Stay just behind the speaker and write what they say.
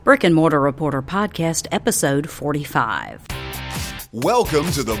Brick and Mortar Reporter Podcast, Episode 45. Welcome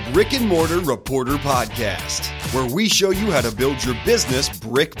to the Brick and Mortar Reporter Podcast, where we show you how to build your business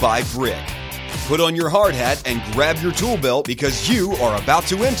brick by brick. Put on your hard hat and grab your tool belt because you are about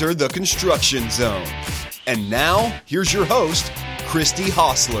to enter the construction zone. And now, here's your host, Christy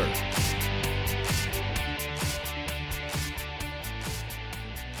Hostler.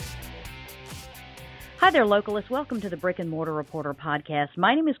 Hi there, localists. Welcome to the Brick and Mortar Reporter Podcast.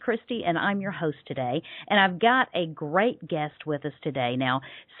 My name is Christy, and I'm your host today. And I've got a great guest with us today. Now,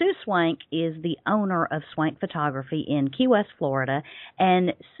 Sue Swank is the owner of Swank Photography in Key West, Florida.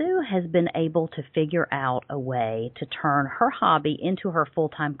 And Sue has been able to figure out a way to turn her hobby into her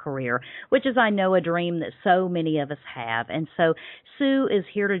full-time career, which is, I know, a dream that so many of us have. And so Sue is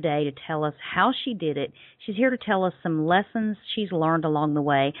here today to tell us how she did it. She's here to tell us some lessons she's learned along the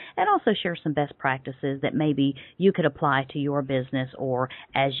way and also share some best practices that maybe you could apply to your business, or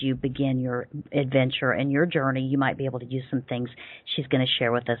as you begin your adventure and your journey, you might be able to use some things she's going to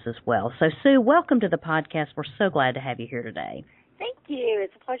share with us as well. So, Sue, welcome to the podcast. We're so glad to have you here today. Thank you.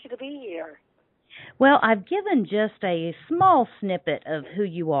 It's a pleasure to be here. Well, I've given just a small snippet of who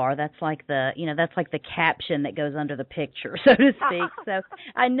you are. That's like the caption that goes under the picture, so to speak. So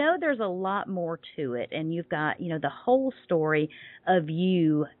I know there's a lot more to it, and you've got, the whole story of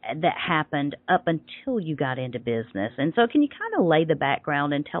you that happened up until you got into business. And so can you kind of lay the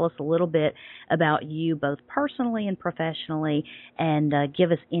background and tell us a little bit about you, both personally and professionally, and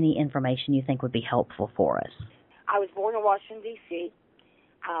give us any information you think would be helpful for us? I was born in Washington, D.C.,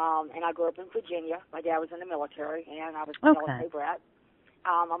 and I grew up in Virginia. My dad was in the military, and I was a military brat.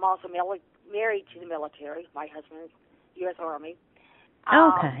 I'm also married to the military. My husband is U.S. Army.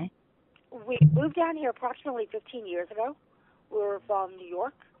 Okay. We moved down here approximately 15 years ago. We were from New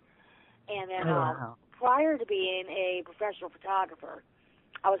York. And then prior to being a professional photographer,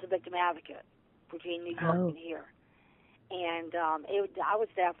 I was a victim advocate between New York and here. And I was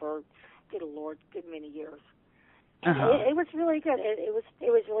there for, good Lord, good many years. It was really good. It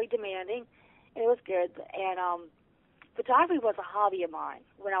was really demanding, and it was good. And photography was a hobby of mine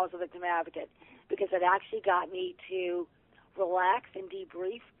when I was a victim advocate, because it actually got me to relax and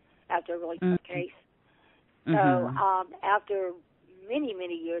debrief after a really tough case. So after many,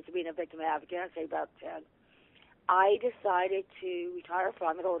 many years of being a victim advocate, I'd say about 10, I decided to retire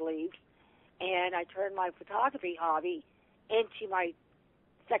from it or leave, and I turned my photography hobby into my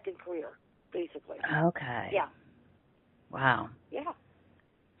second career, basically. Okay. Yeah. Wow. Yeah.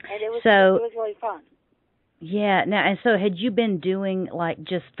 And it was really fun. Yeah. Now, and so had you been doing like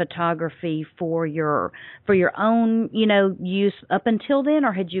just photography for your own, use up until then,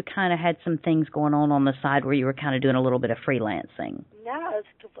 or had you kind of had some things going on the side where you were kind of doing a little bit of freelancing? No, it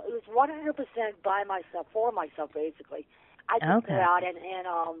was 100% by myself, for myself, basically. I just go out and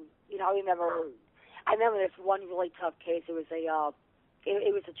I remember this one really tough case. It was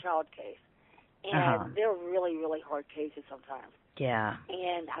a child case. And they're really, really hard cases sometimes. Yeah.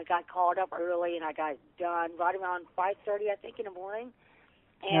 And I got called up early, and I got done right around 5:30, I think, in the morning.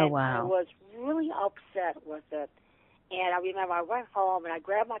 And I was really upset with it. And I remember I went home, and I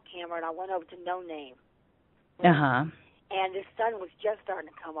grabbed my camera, and I went over to No Name. And the sun was just starting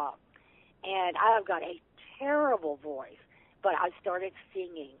to come up. And I've got a terrible voice, but I started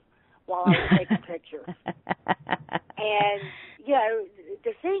singing while I was taking pictures. And,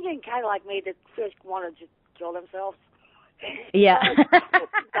 the singing kind of like made the fish want to just kill themselves. Yeah.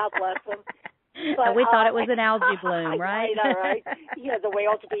 God bless them. But, and we thought it was an algae bloom, right? I know, right? Yeah, the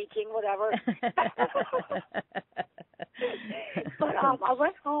whale speaking, whatever. But I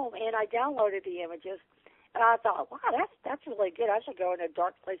went home and I downloaded the images, and I thought, wow, that's really good. I should go in a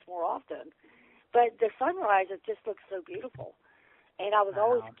dark place more often. But the sunrise, it just looks so beautiful. And I was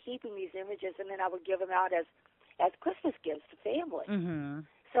always keeping these images, and then I would give them out as Christmas gifts to family.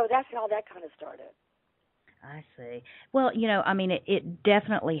 So that's how that kind of started. I see. Well, it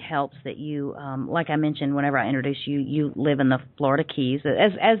definitely helps that you, like I mentioned whenever I introduced you, you live in the Florida Keys,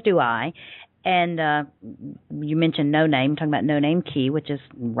 as do I. And you mentioned No Name, talking about No Name Key, which is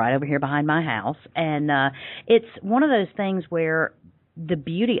right over here behind my house. And it's one of those things where the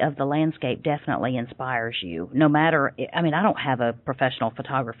beauty of the landscape definitely inspires you. No matter, I don't have a professional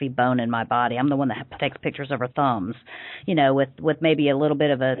photography bone in my body. I'm the one that takes pictures of her thumbs, with maybe a little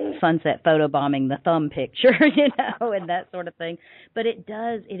bit of a sunset photo bombing the thumb picture, and that sort of thing. But it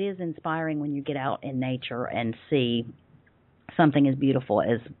is inspiring when you get out in nature and see something as beautiful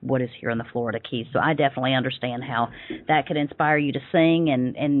as what is here in the Florida Keys. So I definitely understand how that could inspire you to sing,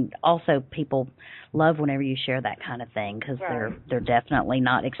 and also people love whenever you share that kind of thing, because they're definitely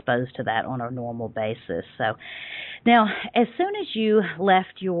not exposed to that on a normal basis. So now, as soon as you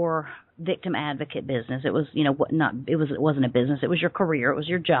left your victim advocate business, it was, it wasn't a business, it was your career, it was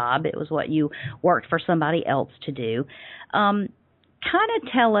your job, it was what you worked for somebody else to do. Kind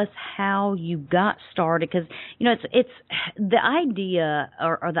of tell us how you got started, because it's the idea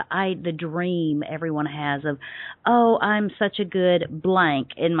or the dream everyone has of, oh, I'm such a good blank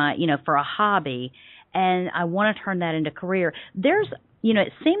in my for a hobby, and I want to turn that into career. There's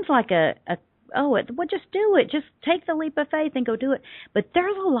it seems like just do it, just take the leap of faith and go do it. But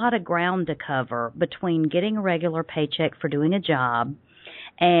there's a lot of ground to cover between getting a regular paycheck for doing a job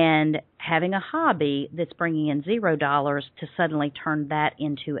and having a hobby that's bringing in $0 to suddenly turn that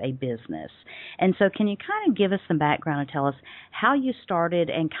into a business. And so can you kind of give us some background and tell us how you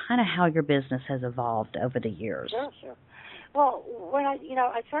started and kind of how your business has evolved over the years? Sure. Well, when I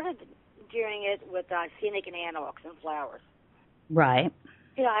started doing it with scenic and animals and flowers. Right.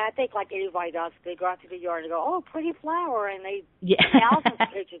 I think like anybody does, they go out to the yard and go, oh, pretty flower, and they thousands of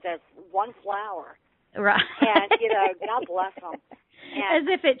pictures of one flower. Right. And, God bless them. As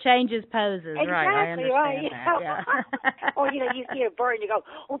if it changes poses, exactly, right? I understand that. Yeah. Or, you see a bird and you go,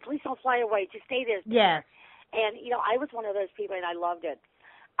 oh, please don't fly away. Just stay there. Yes. And, I was one of those people, and I loved it.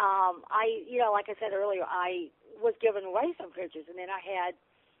 Like I said earlier, I was giving away some pictures, and then I had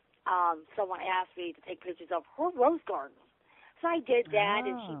someone ask me to take pictures of her rose garden. So I did that,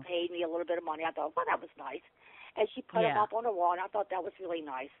 and she paid me a little bit of money. I thought, well, that was nice. And she put them up on the wall, and I thought that was really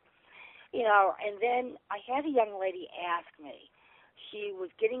nice. And then I had a young lady ask me. She was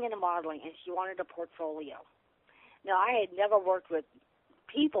getting into modeling, and she wanted a portfolio. Now, I had never worked with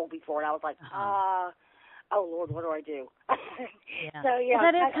people before, and I was like, oh, Lord, what do I do? Yeah. So, well,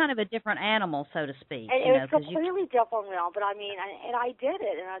 that is kind of a different animal, so to speak. And it was completely different realm, but I mean, and I did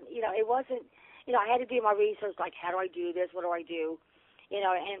it, and, it wasn't, I had to do my research, like, how do I do this? What do I do? And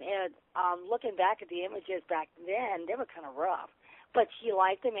looking back at the images back then, they were kind of rough. But she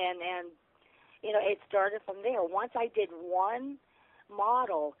liked them, and it started from there. Once I did one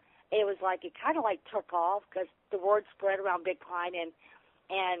model, it was like, it kind of like took off, because the word spread around Big Pine and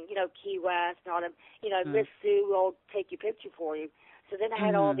Key West and all them. Miss Sue will take your picture for you. So then I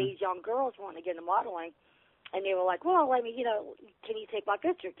had all these young girls wanting to get into modeling. And they were like, well, can you take my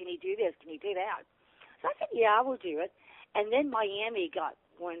picture? Can you do this? Can you do that? So I said, yeah, I will do it. And then Miami got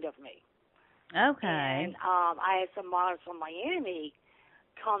wind of me. Okay. And I had some models from Miami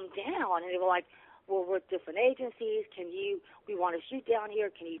come down, and they were like, well, we're with different agencies. We want to shoot down here.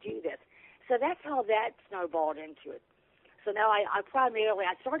 Can you do this? So that's how that snowballed into it. So now I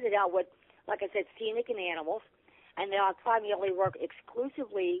started out with, like I said, scenic and animals, and now I primarily work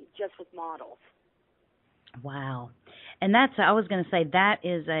exclusively just with models. Wow. And I was going to say, that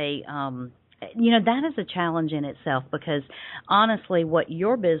is that is a challenge in itself, because honestly, what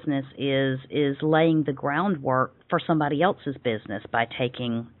your business is laying the groundwork for somebody else's business by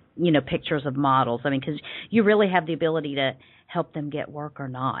taking, pictures of models. I mean, because you really have the ability to help them get work or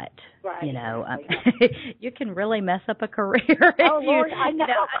not. Right. You can really mess up a career. Lord, I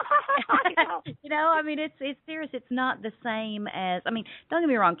know. I mean, it's serious. It's not the same as, don't get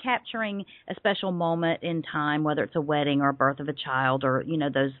me wrong, capturing a special moment in time, whether it's a wedding or a birth of a child or,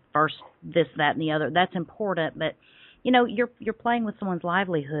 those first this, that, and the other, that's important. But, you're playing with someone's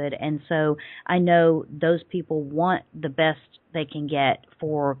livelihood. And so I know those people want the best they can get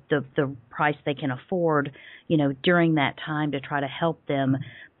for the price they can afford, during that time, to try to help them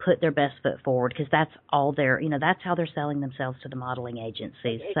put their best foot forward, because that's all that's how they're selling themselves to the modeling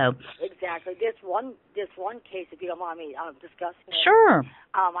agencies. So exactly. This one case, if you don't mind me discussing it. Sure.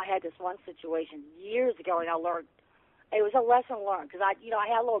 I had this one situation years ago, and I learned, it was a lesson learned, because I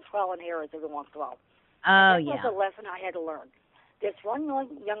had a little trial and errors every once in a while. Oh, this was a lesson I had to learn. This one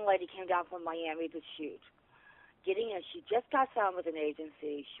young lady came down from Miami to shoot. She just got signed with an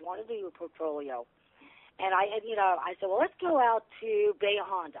agency. She wanted to do a portfolio. And I said, well, let's go out to Bay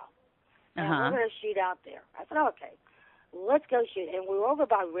Honda. And we're going to shoot out there. I said, okay, let's go shoot. And we were over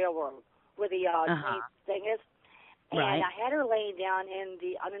by Railroad, where the train thing is. And I had her laying down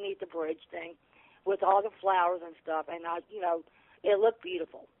underneath the bridge thing with all the flowers and stuff. And, it looked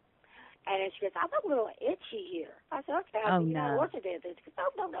beautiful. And then she goes, I'm a little itchy here. I said, okay, what's it? She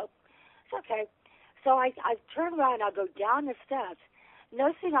goes, no, it's okay. So I turned around and I go down the steps.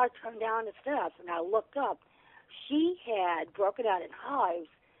 No sooner I turned down the steps and I looked up, she had broken out in hives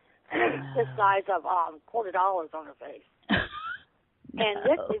the size of $250 on her face. No. And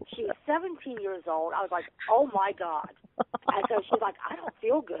she was 17 years old. I was like, oh, my God. And so she's like, I don't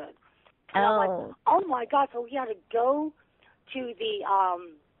feel good. And I'm like, oh, my God. So we had to go to the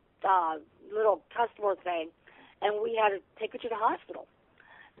little customer thing, and we had to take her to the hospital.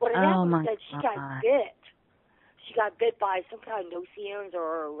 What happened was that she got bit. She got bit by some kind of no-see-ums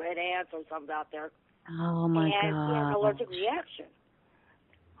or red ants or something out there. Oh, my God. And she had an allergic reaction.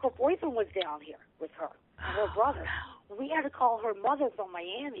 Her boyfriend was down here with her, and her brother. We had to call her mother from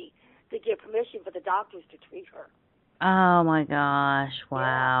Miami to get permission for the doctors to treat her. Oh, my gosh.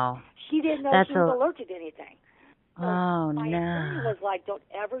 Wow. Yeah. She didn't know she was allergic to anything. So my attorney was like, don't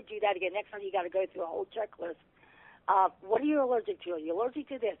ever do that again. Next time you got to go through a whole checklist. What are you allergic to? Are you allergic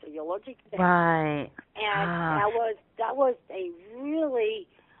to this? Are you allergic to that? Right. And that was a really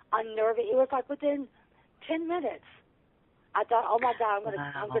unnerving. It was like within 10 minutes. I thought, oh my God,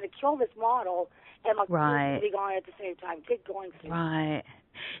 I'm gonna kill this model, and my kids will be going at the same time. Kids going through. Right.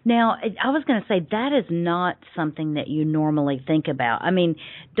 Now, I was going to say that is not something that you normally think about. I mean,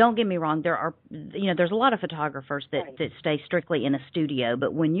 don't get me wrong. There's a lot of photographers that stay strictly in a studio,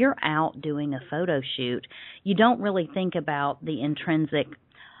 but when you're out doing a photo shoot, you don't really think about the intrinsic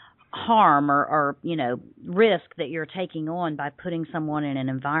harm or risk that you're taking on by putting someone in an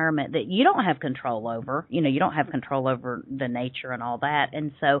environment that you don't have control over. You don't have control over the nature and all that.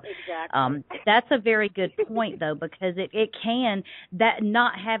 And so that's a very good point, though, because it can, that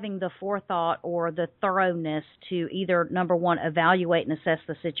not having the forethought or the thoroughness to either, number one, evaluate and assess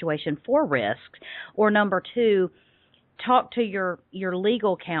the situation for risks, or number two, talk to your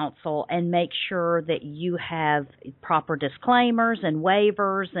legal counsel and make sure that you have proper disclaimers and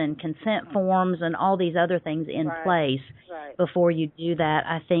waivers and consent forms and all these other things in place before you do that.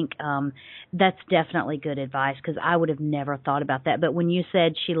 I think that's definitely good advice, because I would have never thought about that. But when you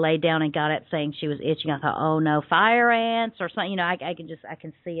said she laid down and got up saying she was itching, I thought, oh no, fire ants or something. I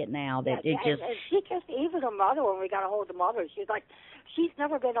can see it now that it just. And she just, even her mother, when we got a hold of the mother, she's like, she's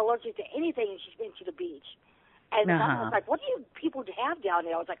never been allergic to anything, and she's been to the beach. And I was like, what do you people have down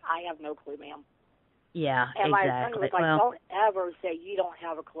there? I was like, I have no clue, ma'am. Yeah, and exactly. And my attorney was like, don't ever say you don't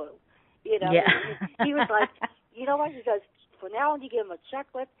have a clue. He was like, you know what? He goes, for now on, you give them a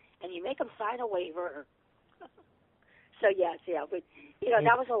checklist and you make them sign a waiver. So, yes, but,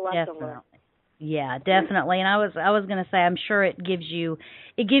 that was a lesson learned. Yeah, definitely. And I was going to say, I'm sure it gives you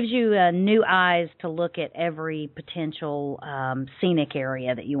new eyes to look at every potential scenic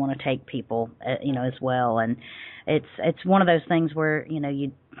area that you want to take people, as well. And it's one of those things where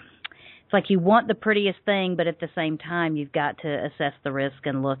it's like you want the prettiest thing, but at the same time you've got to assess the risk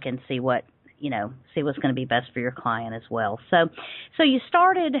and look and see what's going to be best for your client as well. So you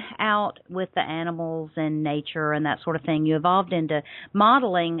started out with the animals and nature and that sort of thing. You evolved into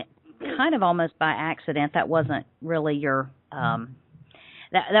modeling kind of almost by accident. That wasn't really your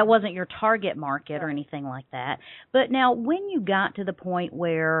that wasn't your target market or anything like that. But now, when you got to the point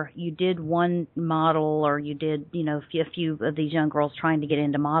where you did one model, or you did a few of these young girls trying to get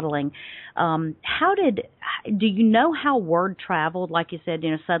into modeling, do you know how word traveled? Like you said,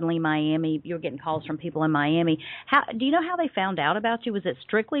 suddenly Miami, you were getting calls from people in Miami. Do you know how they found out about you? Was it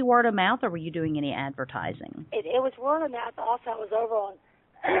strictly word of mouth, or were you doing any advertising? It was word of mouth. Also, I was over on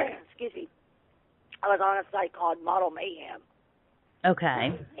excuse me, I was on a site called Model Mayhem. Okay.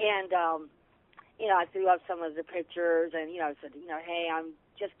 And, I threw up some of the pictures and, said, hey, I'm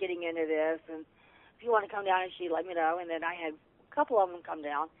just getting into this, and if you want to come down and shoot, let me know. And then I had a couple of them come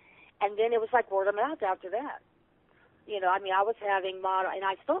down, and then it was like word of mouth after that. I was having model, and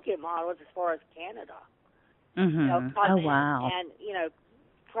I still get models as far as Canada. Mm-hmm. Oh, wow. And,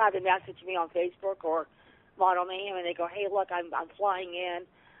 private message me on Facebook or Model Mayhem, and they go, hey, look, I'm flying in.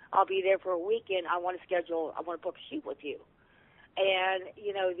 I'll be there for a weekend. I want to book a shoot with you. And,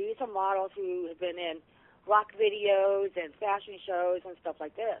 these are models who have been in rock videos and fashion shows and stuff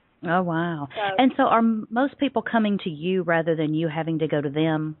like this. Oh, wow. And so are most people coming to you rather than you having to go to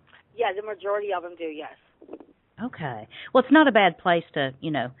them? Yeah, the majority of them do, yes. Okay. Well, it's not a bad place to,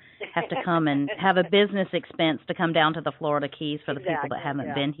 have to come and have a business expense to come down to the Florida Keys for the people that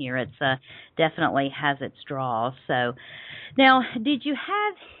haven't been here. It's definitely has its draws. So now, did you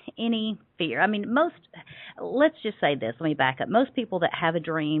have any fear? I mean, let's just say this. Let me back up. Most people that have a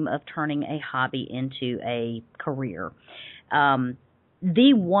dream of turning a hobby into a career,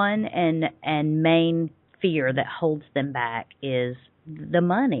 the one and main fear that holds them back is the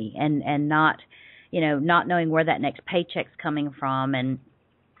money and not knowing where that next paycheck's coming from and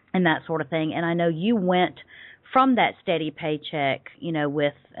that sort of thing. And I know you went from that steady paycheck,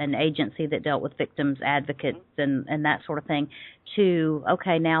 with an agency that dealt with victims advocates and that sort of thing, to,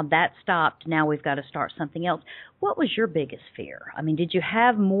 okay, now that stopped, now we've got to start something else. What was your biggest fear? I mean, did you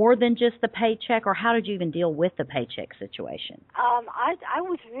have more than just the paycheck, or how did you even deal with the paycheck situation? I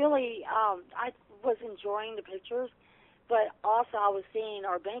was really, I was enjoying the pictures, but also I was seeing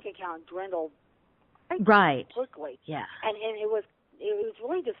our bank account dwindle quickly. Yeah. And it was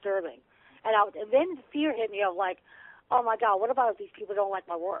really disturbing. And then the fear hit me of like, oh my God, what about if these people don't like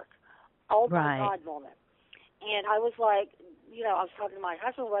my work? Oh my God moment. And I was like, I was talking to my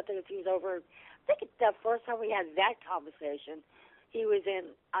husband about this. He was over, I think it's the first time we had that conversation, he was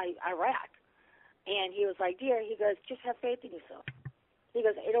in Iraq. And he was like, dear, he goes, just have faith in yourself. He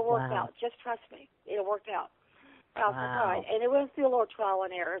goes, it'll work out. Just trust me. It'll work out. And I was like, all right. And it went through a little trial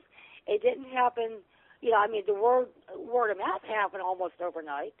and errors. It didn't happen, the word of mouth happened almost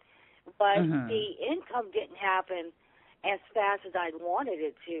overnight. But the income didn't happen as fast as I'd wanted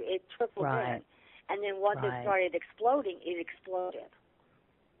it to. It trickled in. And then once it started exploding, it exploded.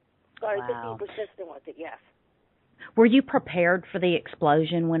 So I was just being persistent with it, yes. Were you prepared for the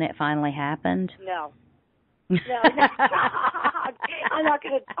explosion when it finally happened? No. No. I'm not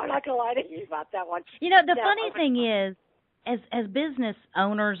gonna lie to you about that one. The funny thing is, as business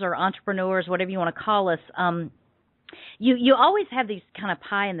owners or entrepreneurs, whatever you want to call us, you always have these kind of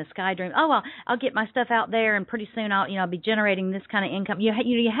pie in the sky dreams. Oh, well, I'll get my stuff out there, and pretty soon I'll be generating this kind of income. You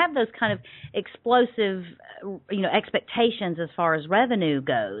have those kind of explosive expectations as far as revenue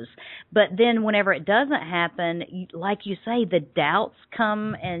goes. But then whenever it doesn't happen, like you say, the doubts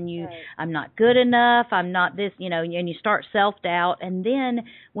come, and I'm not good enough. I'm not this, and you start self-doubt. And then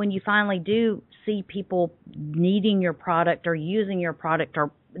when you finally do see people needing your product or using your product,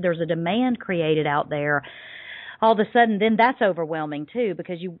 or there's a demand created out there, all of a sudden, then that's overwhelming too,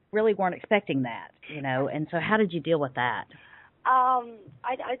 because you really weren't expecting that, And so, how did you deal with that? A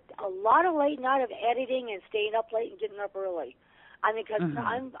lot of late night of editing and staying up late and getting up early. I mean, because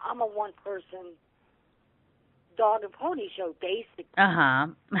I'm a one-person dog and pony show, basically.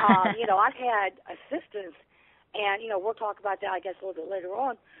 I've had assistants, and we'll talk about that, I guess, a little bit later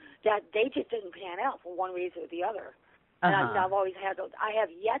on. That they just didn't pan out for one reason or the other. And I've always had those. I have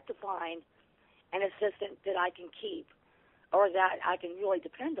yet to find an assistant that I can keep or that I can really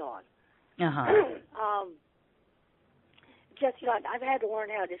depend on. I've had to learn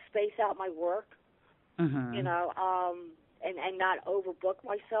how to space out my work, and not overbook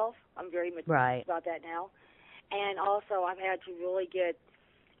myself. I'm very meticulous about that now. And also I've had to really get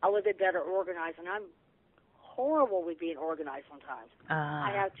a little bit better organized, and I'm horrible with being organized sometimes.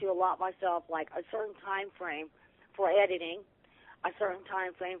 I have to allot myself like a certain time frame for editing, a certain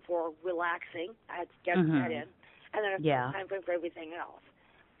time frame for relaxing. I had to get that in, and then a certain time frame for everything else.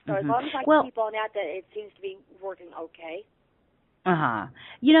 So as long as I keep on that it seems to be working okay. I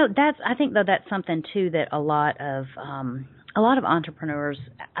think that's something too that a lot of entrepreneurs,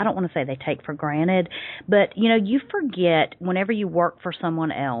 I don't want to say they take for granted, but you forget whenever you work for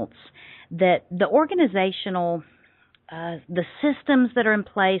someone else that the organizational the systems that are in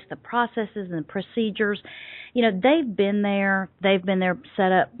place, the processes and the procedures, they've been there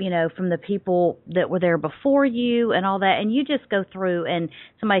set up, from the people that were there before you and all that. And you just go through and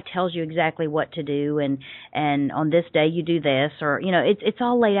somebody tells you exactly what to do. And on this day you do this, or, it's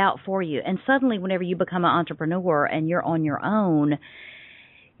all laid out for you. And suddenly whenever you become an entrepreneur and you're on your own,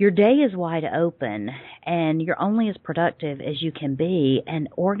 your day is wide open, and you're only as productive as you can be, and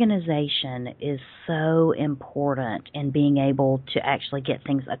organization is so important in being able to actually get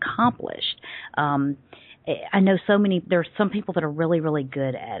things accomplished. I know there's some people that are really, really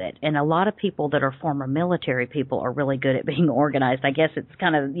good at it, and a lot of people that are former military people are really good at being organized. I guess it's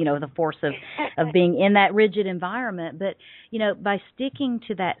kind of, the force of being in that rigid environment, but, by sticking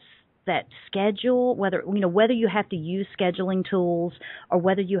to that schedule, whether you have to use scheduling tools or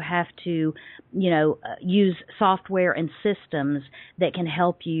whether you have to, use software and systems that can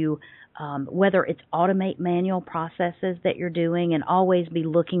help you, whether it's automate manual processes that you're doing, and always be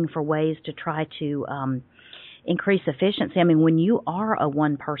looking for ways to try to increase efficiency. I mean, when you are a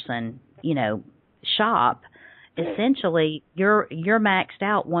one-person, shop, essentially you're maxed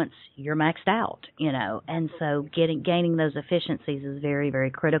out once you're maxed out, and so gaining those efficiencies is very,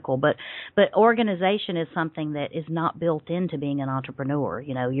 very critical. But organization is something that is not built into being an entrepreneur.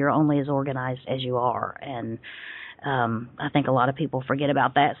 You're only as organized as you are, and I think a lot of people forget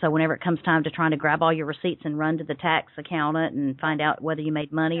about that. So whenever it comes time to trying to grab all your receipts and run to the tax accountant and find out whether you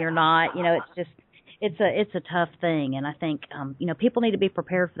made money or not, it's a tough thing. And I think people need to be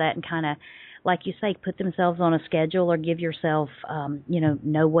prepared for that and kind of, like you say, put themselves on a schedule or give yourself,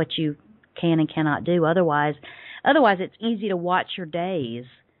 know what you can and cannot do. Otherwise it's easy to watch your days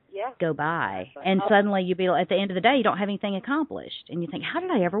go by, and suddenly you be at the end of the day you don't have anything accomplished, and you think, how did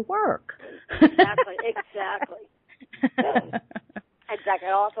I ever work? Exactly. Exactly.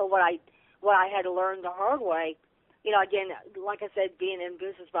 Also, what I had to learn the hard way, again, like I said, being in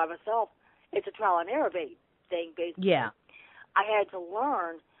business by myself, it's a trial and error thing, basically. Yeah. I had to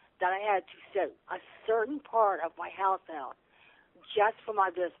learn that I had to set a certain part of my house out just for my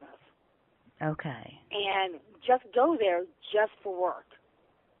business. Okay. And just go there just for work.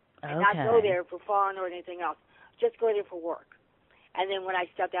 And not go there for fun or anything else. Just go there for work. And then when I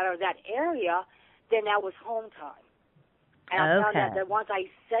stepped out of that area, then that was home time. And I found out that once I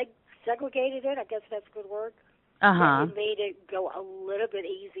segregated it, I guess that's a good word, then it made it go a little bit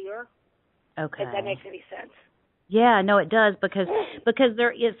easier. Okay. If that makes any sense. Yeah, no, it does, because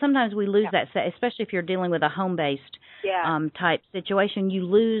there is, sometimes we lose that, especially if you're dealing with a home-based type situation. You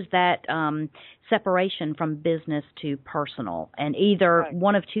lose that separation from business to personal, and either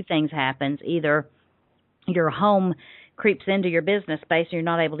one of two things happens: either your home creeps into your business space and you're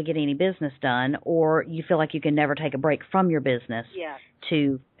not able to get any business done, or you feel like you can never take a break from your business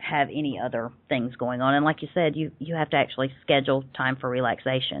to have any other things going on. And like you said, you have to actually schedule time for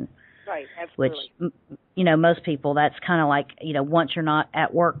relaxation. Right, absolutely. Which, most people, that's kind of like, once you're not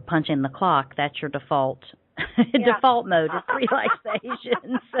at work punching the clock, that's your default default mode is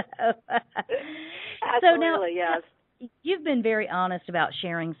relaxation. Absolutely, yes. You've been very honest about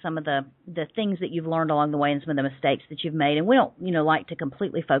sharing some of the things that you've learned along the way and some of the mistakes that you've made. And we don't, like to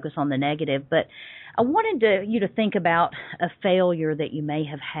completely focus on the negative, but I wanted you to think about a failure that you may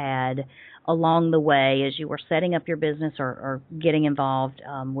have had along the way as you were setting up your business or getting involved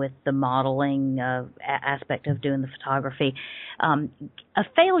with the modeling aspect of doing the photography. A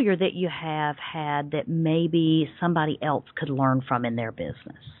failure that you have had that maybe somebody else could learn from in their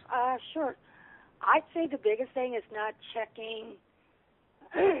business. Sure. I'd say the biggest thing is not checking,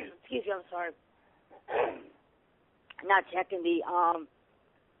 excuse me, I'm sorry, not checking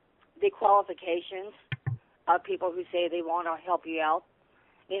the qualifications of people who say they want to help you out.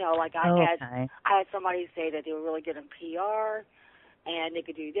 Like I had somebody say that they were really good in PR, and they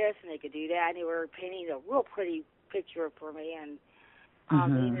could do this and they could do that, and they were painting a real pretty picture for me, and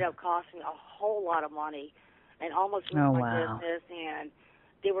it ended up costing a whole lot of money, and almost ruined my business, and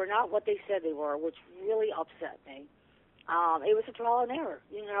they were not what they said they were, which really upset me. It was a trial and error.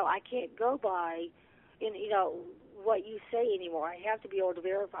 I can't go by, what you say anymore. I have to be able to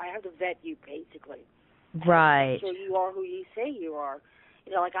verify. I have to vet you, basically. Right. So you are who you say you are.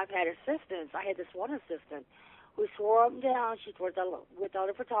 Like I've had assistants. I had this one assistant who swore up and down she worked with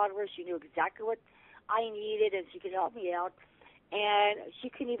other photographers. She knew exactly what I needed, and she could help me out. And she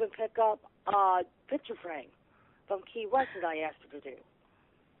couldn't even pick up a picture frame from Key West that I asked her to do.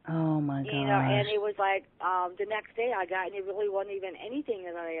 Oh, my gosh. And it was like the next day I got, and it really wasn't even anything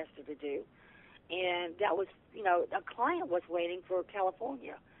that I asked her to do. And that was, a client was waiting for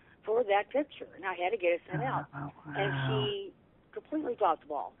California for that picture, and I had to get it sent out. Wow. And she completely dropped the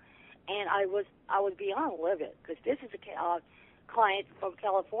ball. And I was beyond livid, because this is a client from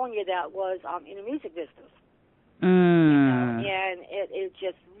California that was in the music business. And it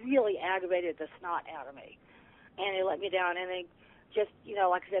just really aggravated the snot out of me. And it let me down. And then just,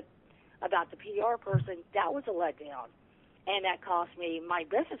 like I said, about the PR person, that was a letdown. And that cost me my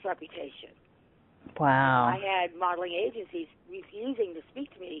business reputation. Wow. I had modeling agencies refusing to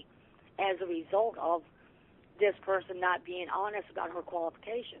speak to me as a result of this person not being honest about her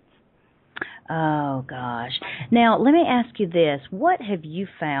qualifications. Oh, gosh. Now, let me ask you this. What have you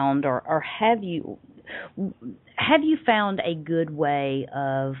found, or have you found a good way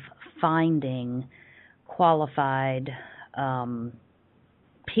of finding qualified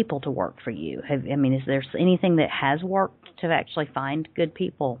people to work for you? Is there anything that has worked to actually find good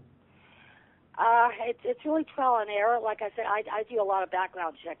people? It's really trial and error. Like I said, I do a lot of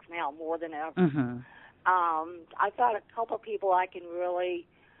background checks now more than ever. Mm-hmm. I found a couple of people I can really,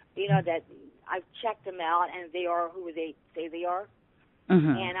 that I've checked them out, and they are who they say they are. Mm-hmm.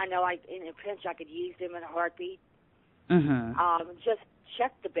 And I know in a pinch I could use them in a heartbeat. Mm-hmm. Just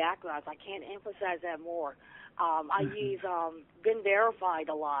check the backgrounds. I can't emphasize that more. I use been verified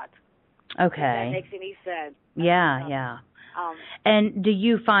a lot. Okay. If that makes any sense. Yeah. And do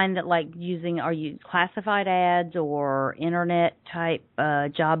you find that are you classified ads or internet type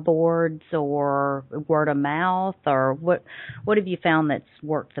job boards or word of mouth, or what have you found that's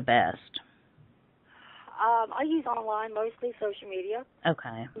worked the best? I use online, mostly social media.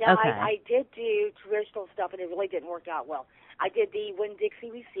 Okay. Now, I did do traditional stuff, and it really didn't work out well. I did the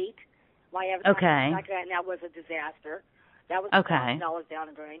Winn-Dixie receipt. My advertising, and that was a disaster. That was $1,000 down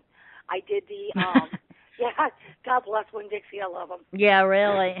the drain. I did the, yeah, God bless Winn-Dixie, I love them. Yeah,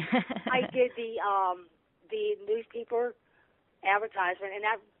 really. I did the newspaper advertisement, and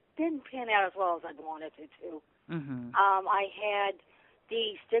that didn't pan out as well as I'd wanted it to. Mm-hmm. I had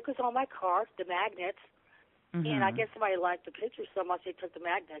the stickers on my car, the magnets, and I guess somebody liked the picture so much they took the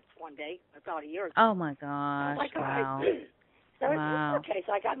magnets one day, about a year ago. Oh, my gosh. Like, wow. So wow. it's okay,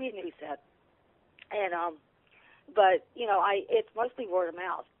 so I got me a new set. And, but, you know, it's mostly word of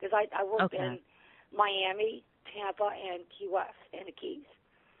mouth, because I worked in Miami, Tampa, and Key West, and the Keys.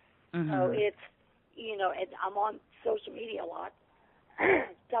 Mm-hmm. So it's, you know, and I'm on social media a lot. You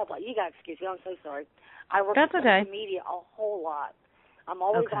got to excuse me, I'm so sorry. I work on social media a whole lot. I'm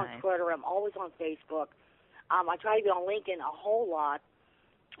always on Twitter. I'm always on Facebook. I try to be on LinkedIn a whole lot,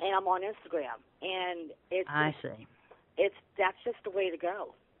 and I'm on Instagram. And that's just the way to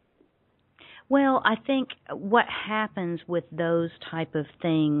go. Well, I think what happens with those type of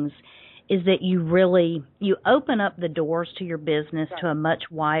things is that you open up the doors to your business to a much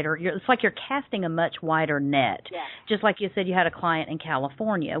wider, it's like you're casting a much wider net. Yeah. Just like you said, you had a client in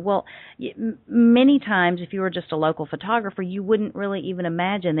California. Well, many times if you were just a local photographer, you wouldn't really even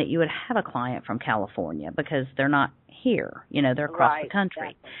imagine that you would have a client from California because they're not here. You know, they're across the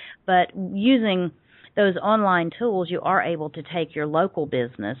country. Exactly. But using those online tools, you are able to take your local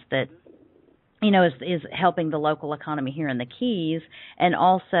business that you know, is helping the local economy here in the Keys, and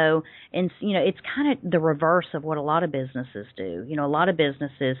also, you know, it's kind of the reverse of what a lot of businesses do. You know, a lot of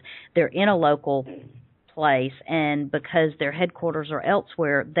businesses, they're in a local place, and because their headquarters are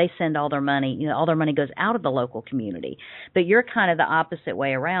elsewhere, they send all their money, you know, all their money goes out of the local community. But you're kind of the opposite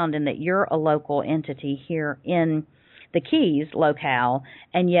way around in that you're a local entity here in the Keys locale,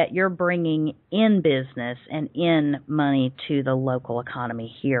 and yet you're bringing in business and in money to the local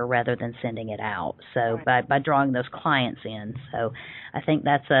economy here rather than sending it out. So by drawing those clients in. So I think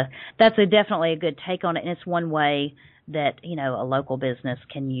that's definitely a good take on it, and it's one way that, you know, a local business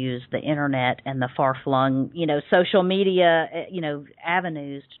can use the internet and the far-flung, you know, social media, you know,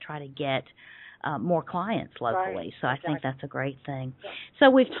 avenues to try to get more clients locally. Right. So I think that's a great thing. Yeah.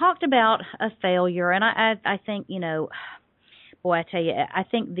 So we've talked about a failure, and I think, you know, boy, I tell you, I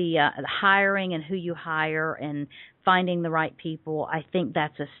think the hiring and who you hire and finding the right people, I think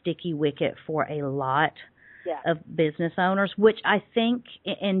that's a sticky wicket for a lot of business owners, which I think,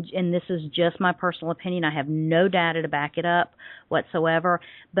 and this is just my personal opinion, I have no data to back it up whatsoever,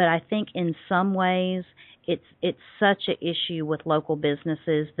 but I think in some ways it's such an issue with local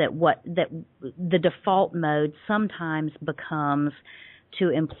businesses that the default mode sometimes becomes to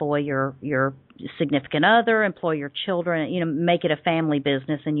employ your significant other, employ your children, you know, make it a family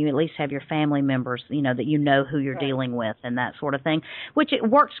business, and you at least have your family members, you know, that you know who you're dealing with and that sort of thing, which it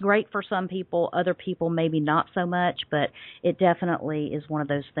works great for some people, other people maybe not so much, but it definitely is one of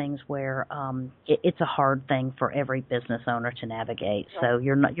those things where it's a hard thing for every business owner to navigate. So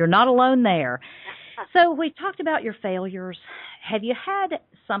you're not alone there. So we talked about your failures. Have you had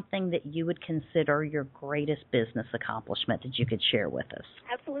something that you would consider your greatest business accomplishment that you could share with us?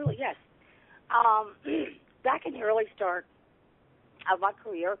 Absolutely, yes. Back in the early start of my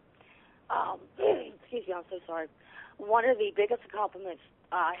career, excuse me, I'm so sorry. One of the biggest accomplishments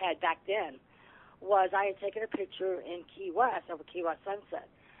I had back then was I had taken a picture in Key West, over Key West Sunset,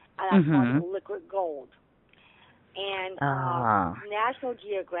 and I found liquid gold. And National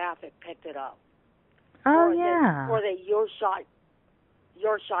Geographic picked it up. For the Your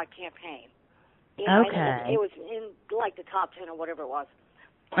Shot campaign. And it was in like the top 10 or whatever it was.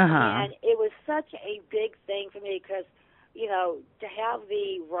 And it was such a big thing for me because, you know, to have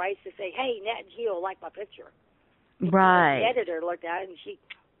the rights to say, hey, Nat Geo liked my picture. Right. The editor looked at it and she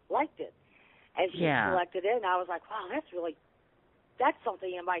liked it. And she selected it, and I was like, wow, that's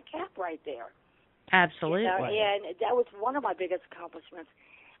something in my cap right there. Absolutely. You know, and that was one of my biggest accomplishments.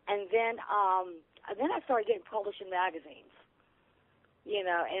 And then I started getting published in magazines, you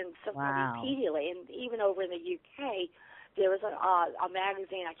know, and repeatedly. And even over in the UK, there was a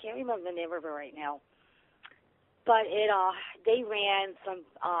magazine. I can't remember the name of it right now, but they ran some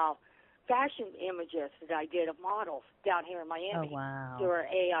fashion images that I did of models down here in Miami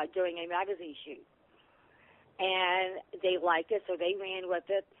during a magazine shoot, and they liked it, so they ran with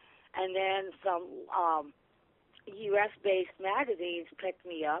it. And then some U.S.-based magazines picked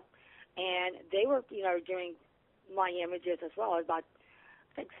me up, and they were, you know, doing my images as well. About,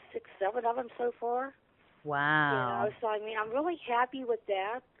 I think, 6, 7 of them so far. Wow. You know, so I mean, I'm really happy with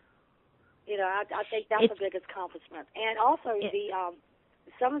that. You know, I think that's the biggest accomplishment. And also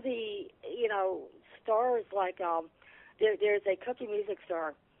some of the, you know, stars like there's a country music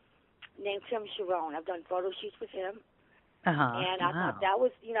star named Tim Sharon. I've done photo shoots with him. And I thought that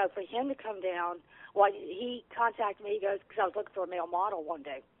was, for him to come down. Well, he contacted me. He goes, because I was looking for a male model one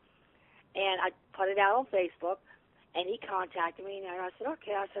day. And I put it out on Facebook, and he contacted me. And I said,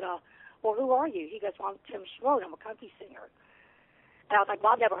 okay. I said, well, who are you? He goes, well, I'm Tim Schroed. I'm a country singer. And I was like,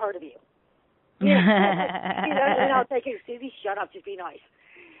 well, I've never heard of you. And I was thinking, Susie, shut up. Just be nice.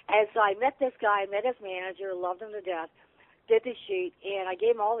 And so I met this guy, met his manager, loved him to death, did the shoot, and I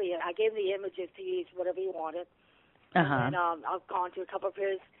gave him the images to use, whatever he wanted. And I've gone to a couple of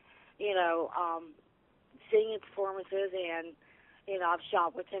his, singing performances, and, I've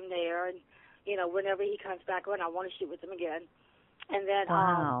shot with him there. And, whenever he comes back on, I want to shoot with him again. And then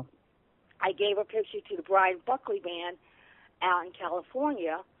I gave a picture to the Brian Buckley Band out in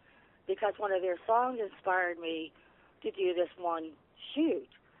California because one of their songs inspired me to do this one shoot.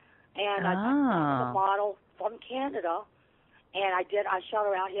 And I took the model from Canada, and I shot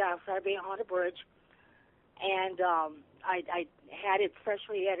her out here outside being on the bridge, and I had it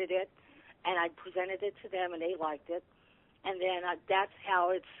freshly edited, and I presented it to them, and they liked it. And then that's how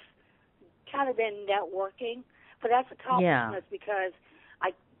it's kind of been networking. But that's a compliment because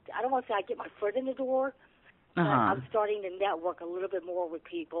I don't want to say I get my foot in the door, but I'm starting to network a little bit more with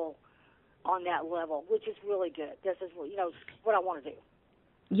people on that level, which is really good. This is what I want to do.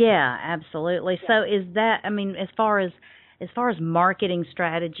 Yeah, absolutely. Yeah. So is that, as far as marketing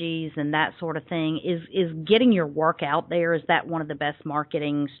strategies and that sort of thing, is getting your work out there, is that one of the best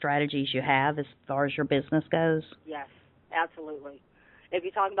marketing strategies you have as far as your business goes? Yes, absolutely. If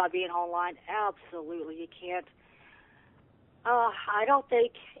you're talking about being online, absolutely. You can't. I don't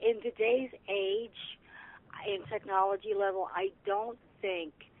think in today's age, in technology level, I don't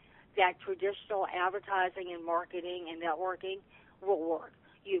think that traditional advertising and marketing and networking will work.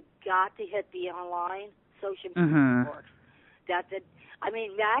 You've got to hit the online social media works. That's it.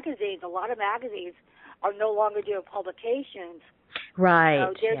 Magazines, a lot of magazines are no longer doing publications.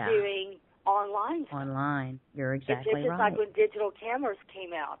 Right. They're doing online stuff. Online. You're exactly right. It's just like when digital cameras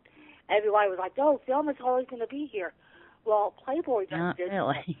came out. Everybody was like, film is always going to be here. Well, Playboy does digital.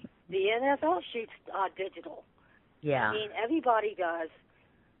 Really. The NFL shoots digital. Yeah. Everybody does.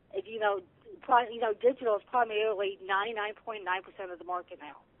 Digital is primarily 99.9% of the market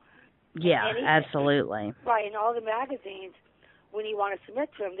now. Yeah, absolutely. Right, and all the magazines, when you want to submit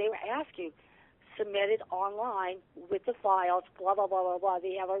to them, they ask you, submit it online with the files, blah, blah, blah, blah, blah.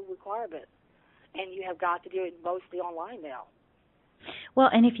 They have a requirement. And you have got to do it mostly online now. Well,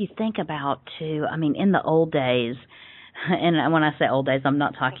 and if you think about, too, in the old days, and when I say old days, I'm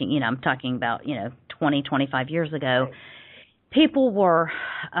not talking, I'm talking about, 20, 25 years ago, right. People were,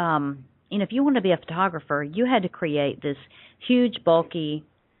 if you wanted to be a photographer, you had to create this huge, bulky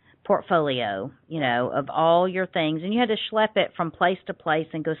portfolio, of all your things, and you had to schlep it from place to place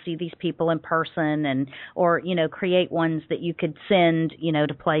and go see these people in person, or create ones that you could send,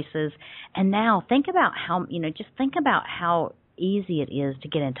 to places. And now think about how, think about how easy it is to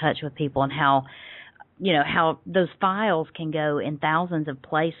get in touch with people, and how those files can go in thousands of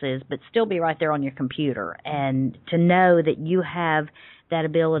places but still be right there on your computer. And to know that you have that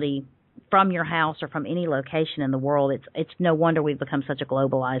ability from your house or from any location in the world, it's no wonder we've become such a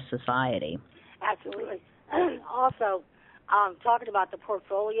globalized society. Absolutely. Also, talking about the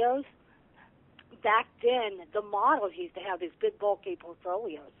portfolios, back then the models used to have these big bulky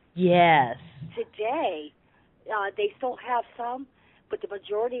portfolios. Yes. Today, they still have some, but the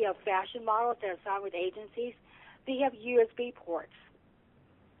majority of fashion models that are signed with agencies, they have USB ports.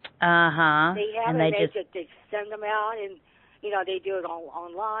 They have, and they send them out, and they do it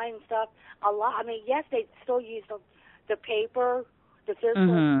online and stuff. A lot. Yes, they still use the paper, the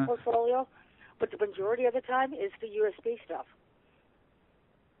physical portfolio, but the majority of the time is the USB stuff.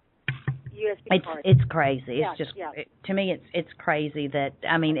 USB parts. It's crazy. It's just to me, it's crazy that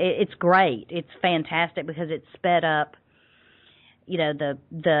it's great. It's fantastic because it's sped up,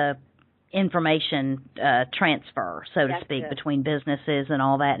 the information transfer, so to speak, between businesses and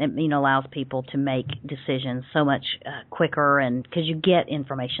all that. And it allows people to make decisions so much quicker, and because you get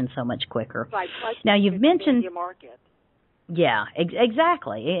information so much quicker. Right. Now you've mentioned your market. Yeah,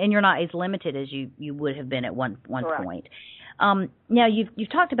 exactly, and you're not as limited as you would have been at one point. Now you've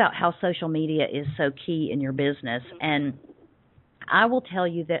talked about how social media is so key in your business, and I will tell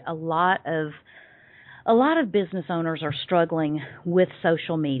you that a lot of business owners are struggling with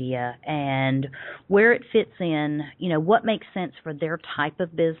social media and where it fits in, what makes sense for their type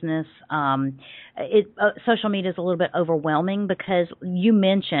of business. Social media is a little bit overwhelming because you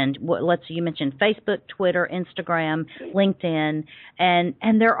mentioned Facebook, Twitter, Instagram, LinkedIn,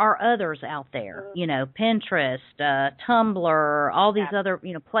 and there are others out there, Pinterest, Tumblr, all these other,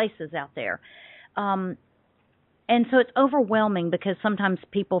 places out there. And so it's overwhelming because sometimes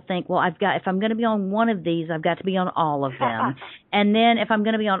people think, well, if I'm going to be on one of these, I've got to be on all of them. And then if I'm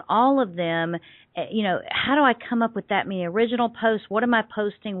going to be on all of them, how do I come up with that many original posts? What am I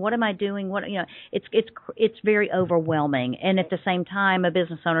posting? What am I doing? It's very overwhelming. And at the same time, a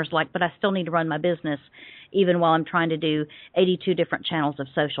business owner's like, but I still need to run my business even while I'm trying to do 82 different channels of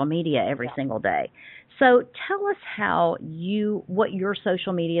social media every single day. So tell us what your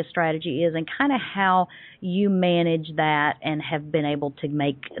social media strategy is and kind of how you manage that and have been able to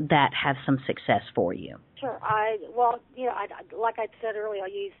make that have some success for you. Sure. Like I said earlier, I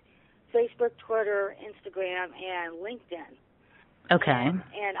use Facebook, Twitter, Instagram, and LinkedIn. Okay.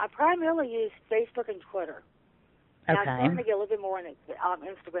 And I primarily use Facebook and Twitter. Okay. I'm starting to get a little bit more on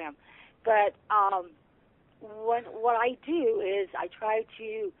Instagram. But what I do is I try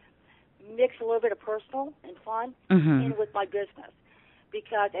to mix a little bit of personal and fun in with my business,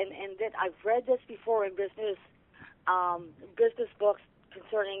 because and that I've read this before in business books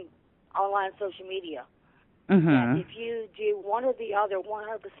concerning online social media. And if you do one or the other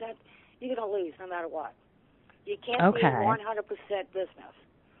 100%, you're going to lose no matter what. You can't be 100% business,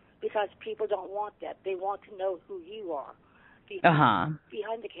 because people don't want that. They want to know who you are behind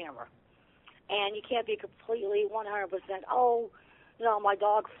the camera. And you can't be completely 100%, my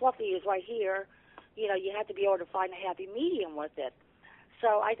dog Fluffy is right here. You have to be able to find a happy medium with it.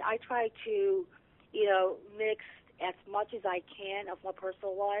 So I try to, mix as much as I can of my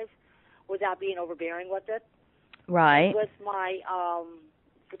personal life without being overbearing with it. Right. With my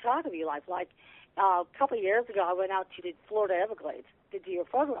photography life. Like a couple of years ago, I went out to the Florida Everglades to do a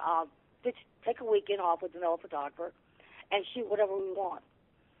photo, to take a weekend off with another photographer and shoot whatever we want.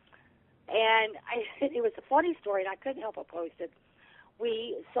 And it was a funny story, and I couldn't help but post it.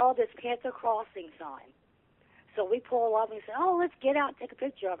 We saw this Panther Crossing sign. So we pull up and say, let's get out and take a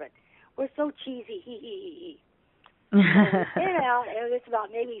picture of it. We're so cheesy, hee. So we get out, and it's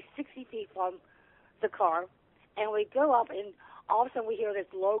about maybe 60 feet from the car, and we go up, and all of a sudden we hear this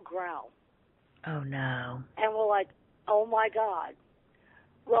low growl. Oh, no. And we're like, oh, my God.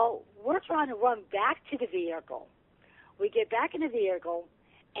 Well, we're trying to run back to the vehicle. We get back in the vehicle,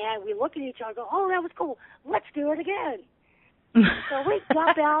 and we look at each other and go, that was cool. Let's do it again. So we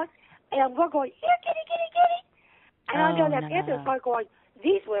jump out, and we're going, here, kitty. And I know that Panther start going,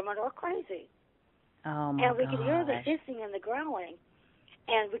 these women are crazy. Oh, my And we can hear the hissing and the growling,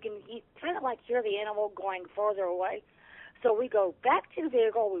 and we can kind of like hear the animal going further away. So we go back to the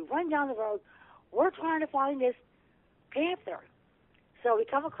vehicle, we run down the road, we're trying to find this Panther. So we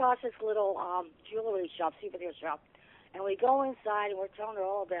come across this little jewelry shop, souvenir shop, and we go inside, and we're telling her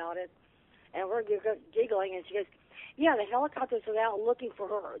all about it, and we're giggling, and she goes, yeah, the helicopters were out looking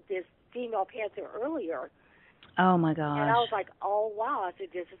for this female Panther earlier. Oh, my gosh. And I was like, oh, wow. I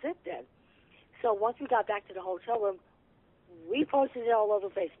said, this is it then. So once we got back to the hotel room, we posted it all over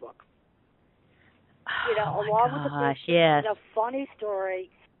Facebook. Along with the picture, funny story.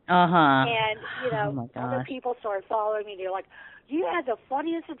 And, other people started following me. They're like, you had the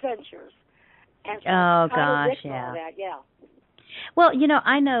funniest adventures. And so that, yeah. Well,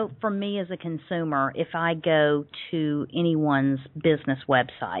 I know for me as a consumer, if I go to anyone's business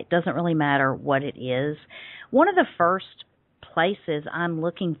website, doesn't really matter what it is, one of the first places I'm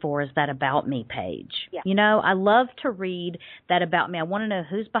looking for is that About Me page. Yeah. I love to read that About Me. I want to know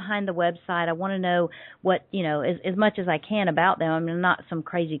who's behind the website. I want to know what, as much as I can about them. I'm not some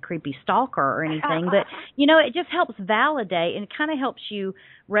crazy, creepy stalker or anything, but, it just helps validate, and it kind of helps you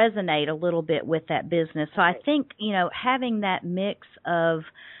resonate a little bit with that business. So I think, having that mix of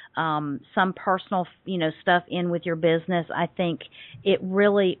some personal, stuff in with your business, I think it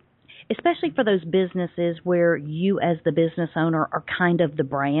really, especially for those businesses where you as the business owner are kind of the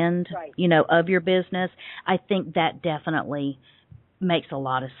brand, of your business, I think that definitely makes a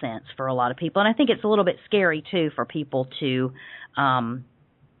lot of sense for a lot of people. And I think it's a little bit scary, too, for people to, to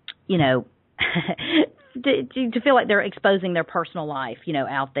feel like they're exposing their personal life,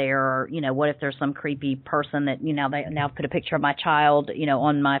 out there, or, what if there's some creepy person that, they now put a picture of my child,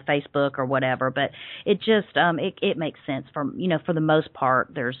 on my Facebook or whatever. But it just, it makes sense for the most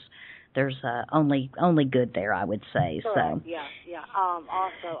part. There's only good there, I would say. Correct. So yeah.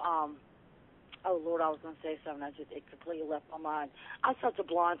 Also, oh Lord, I was going to say something. It completely left my mind. I'm such a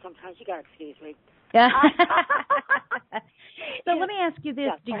blonde. Sometimes you got to excuse me. So let me ask you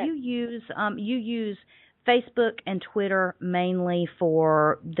this: do you use Facebook and Twitter mainly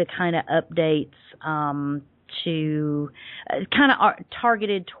for the kind of updates kind of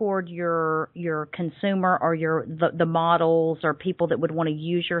targeted toward your consumer or the models or people that would want to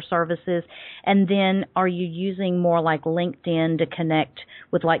use your services? And then are you using more like LinkedIn to connect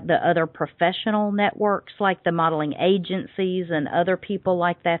with like the other professional networks, like the modeling agencies and other people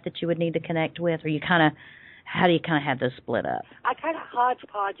like that you would need to connect with? Or how do you kind of have those split up? I kind of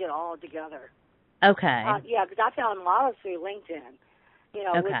hodgepodge it all together. Okay. Yeah, because I found models through LinkedIn,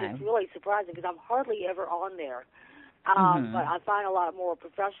 okay. which is really surprising because I'm hardly ever on there. But I find a lot more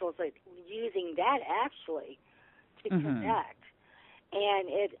professionals like using that actually to connect, and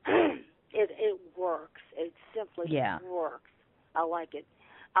it works. It simply works. I like it.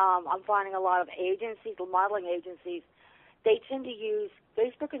 I'm finding a lot of agencies, modeling agencies, they tend to use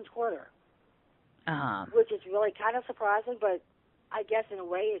Facebook and Twitter, which is really kind of surprising, but I guess in a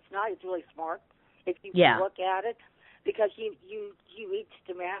way it's not. It's really smart if you look at it, because you reach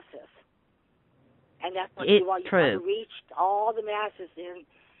the masses. And that's what you want. You want to reach all the masses in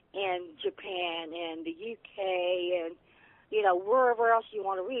Japan and the UK and, wherever else you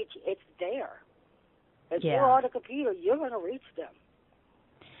want to reach, it's there. If you're on a computer, you're going to reach them.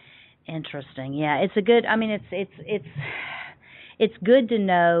 Interesting. Yeah, it's a good, it's good to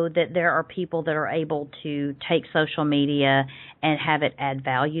know that there are people that are able to take social media and have it add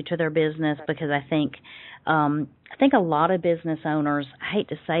value to their business, because I think a lot of business owners, I hate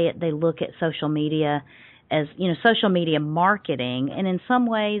to say it, they look at social media as, social media marketing, and in some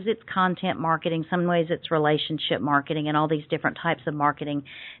ways it's content marketing, some ways it's relationship marketing and all these different types of marketing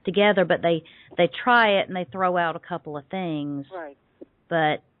together, but they try it and they throw out a couple of things,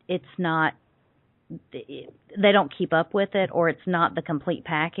 but it's not, they don't keep up with it, or it's not the complete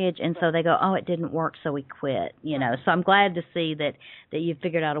package, and so they go, oh, it didn't work, so we quit, So I'm glad to see that you've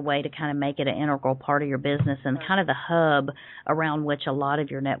figured out a way to kind of make it an integral part of your business and kind of the hub around which a lot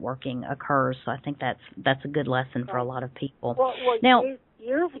of your networking occurs. So I think that's a good lesson for a lot of people. Well, now,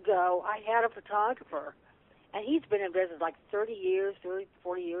 years ago, I had a photographer, and he's been in business like 40 years,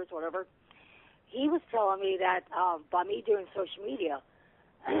 whatever. He was telling me that by me doing social media,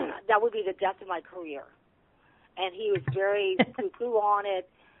 that would be the death of my career. And he was very poo-poo on it.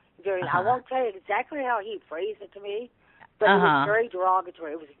 I won't tell you exactly how he phrased it to me, but it was very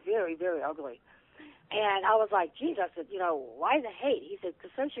derogatory. It was very, very ugly. And I was like, geez, I said, why the hate? He said, because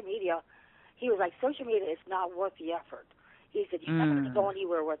social media, he was like, social media is not worth the effort. He said, you're not going to go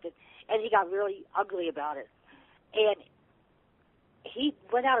anywhere with it. And he got really ugly about it. And he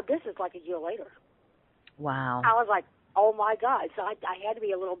went out of business like a year later. Wow. I was like, oh, my God. So I had to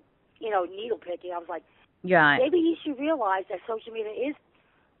be a little, needle picking. I was like, right. Maybe you should realize that social media is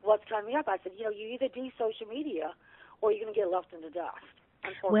what's coming up. I said, you either do social media or you're going to get left in the dust.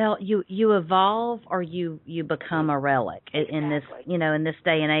 Well, you evolve or you become a relic in this, in this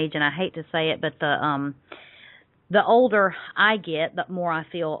day and age. And I hate to say it, but the older I get, the more I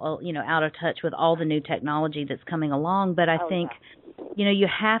feel, out of touch with all the new technology that's coming along. But I think, you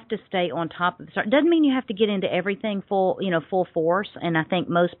have to stay on top of it. Doesn't mean you have to get into everything full force. And I think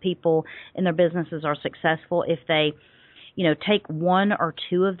most people in their businesses are successful if they, take one or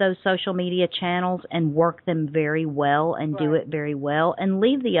two of those social media channels and work them very well and do it very well, and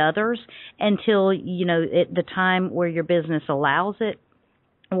leave the others until, the time where your business allows it,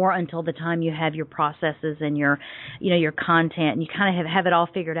 or until the time you have your processes and your content, and you kind of have it all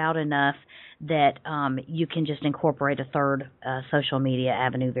figured out enough that you can just incorporate a third social media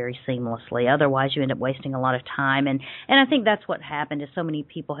avenue very seamlessly. Otherwise, you end up wasting a lot of time. And I think that's what happened, is so many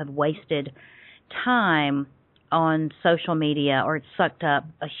people have wasted time on social media, or it's sucked up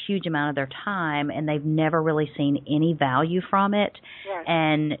a huge amount of their time, and they've never really seen any value from it. Right.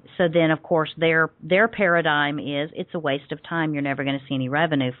 And so then, of course, their paradigm is it's a waste of time. You're never going to see any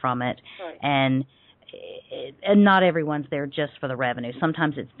revenue from it. Right. And not everyone's there just for the revenue.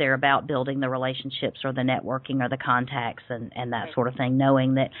 Sometimes it's there about building the relationships or the networking or the contacts and that sort of thing,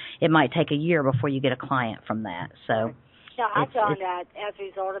 knowing that it might take a year before you get a client from that. So. Now, I found that as a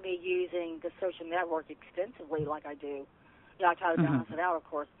result of me using the social network extensively like I do, I try to balance it out, of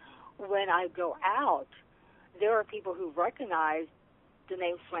course. When I go out, there are people who recognize the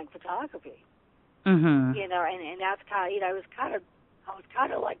name Swank Photography. Mm-hmm. And that's kind of, I was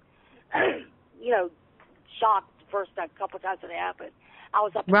kind of like, shocked the first couple of times it happened. I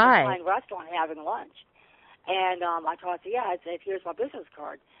was up in a fine restaurant having lunch, and I told her, I said, here's my business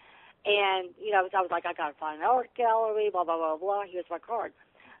card. And, I was like, I got to find an art gallery, blah, blah, blah, blah. Here's my card.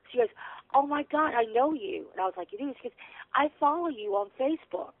 She goes, oh, my God, I know you. And I was like, you do? She goes, I follow you on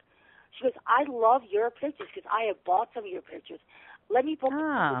Facebook. She goes, I love your pictures because I have bought some of your pictures. Let me book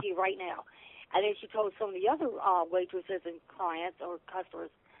it with you right now. And then she told some of the other waitresses and clients or customers,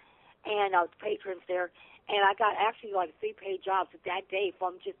 and the patrons there. And I got actually like 3 paid jobs that day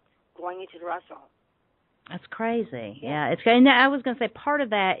from just going into the restaurant. That's crazy. Yeah, it's. And I was going to say part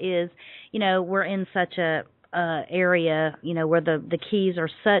of that is, we're in such a area, where the Keys are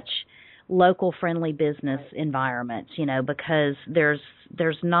such local friendly business environments, because there's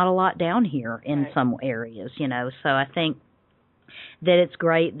not a lot down here in some areas, so I think that it's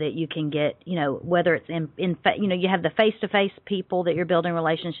great that you can get, whether it's in you have the face-to-face people that you're building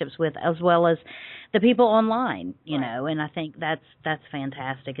relationships with, as well as the people online, and I think that's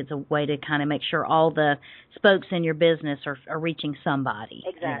fantastic. It's a way to kind of make sure all the spokes in your business are reaching somebody,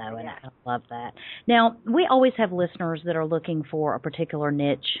 exactly, and I love that. Now, we always have listeners that are looking for a particular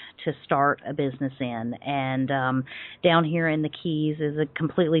niche to start a business in, and down here in the Keys is a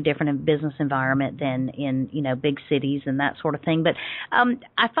completely different business environment than in, big cities and that sort of thing. But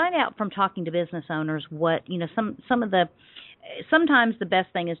I find out from talking to business owners what, some of the sometimes the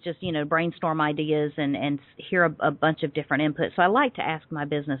best thing is just, brainstorm ideas and hear a bunch of different inputs. So I like to ask my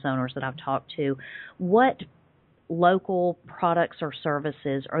business owners that I've talked to, what local products or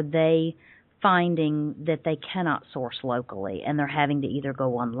services are they finding that they cannot source locally, and they're having to either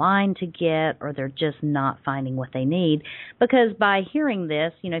go online to get, or they're just not finding what they need. Because by hearing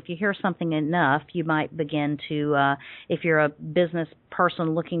this, if you hear something enough, you might begin to, if you're a business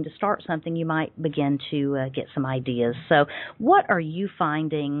person looking to start something, you might begin to get some ideas. So what are you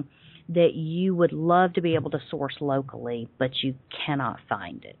finding that you would love to be able to source locally, but you cannot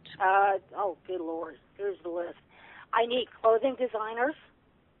find it? Oh, good Lord. Here's the list. I need clothing designers.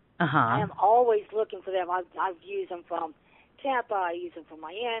 I am always looking for them. I've used them from Tampa. I use them from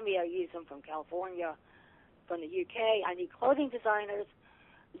Miami. I use them from California, from the UK. I need clothing designers,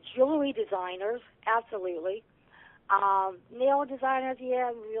 jewelry designers, absolutely. Nail designers,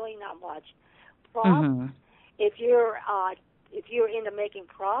 really not much. Props. If you're into making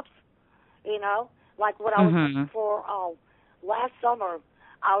props, like what I was looking for last summer,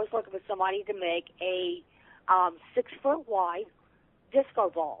 I was looking for somebody to make a 6-foot wide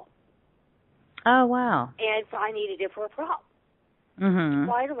disco ball. Oh, wow. And so I needed it for a prop.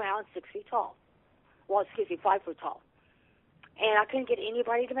 Right around 6 feet tall. 5 foot tall. And I couldn't get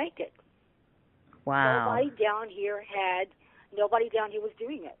anybody to make it. Wow. Nobody down here was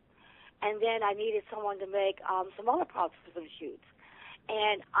doing it. And then I needed someone to make some other props for some shoots.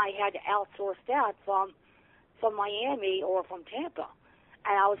 And I had to outsource that from Miami or from Tampa.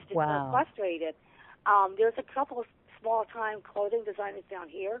 And I was just so frustrated. There's a couple of small-time clothing designers down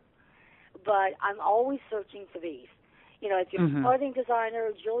here, but I'm always searching for these. If you're a clothing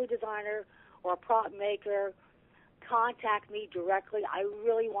designer, jewelry designer, or a prop maker, contact me directly. I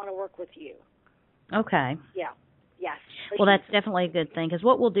really want to work with you. Okay. Yeah. Yes. Well, that's definitely a good thing, because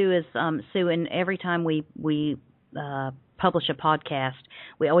what we'll do is, Sue, and every time we publish a podcast,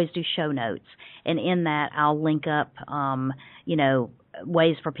 we always do show notes, and in that I'll link up,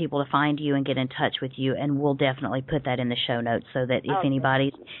 ways for people to find you and get in touch with you, and we'll definitely put that in the show notes so that if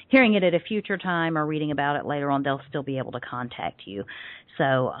anybody's hearing it at a future time or reading about it later on, they'll still be able to contact you.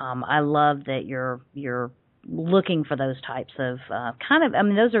 So I love that you're looking for those types of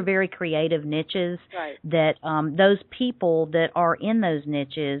those are very creative niches that those people that are in those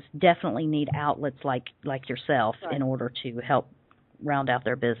niches definitely need outlets like yourself in order to help round out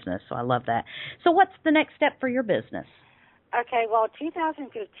their business. So I love that. So what's the next step for your business? Okay, well,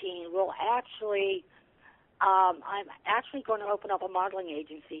 2015, we'll actually, I'm actually going to open up a modeling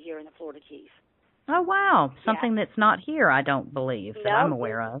agency here in the Florida Keys. Oh, wow. Something that's not here, I don't believe, that I'm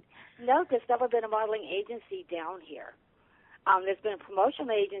aware of. No, there's never been a modeling agency down here. There's been a promotion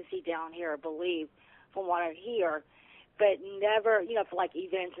agency down here, I believe, from what I hear, but never, for like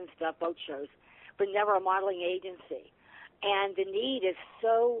events and stuff, boat shows, but never a modeling agency. And the need is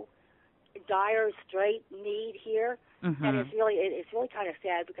so dire, straight need here. And it's really kind of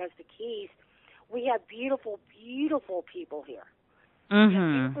sad, because the Keys, we have beautiful, beautiful people here.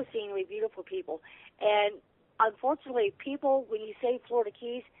 Beautiful scenery, beautiful people. And unfortunately, people, when you say Florida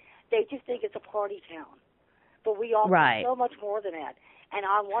Keys, they just think it's a party town. But we offer so much more than that. And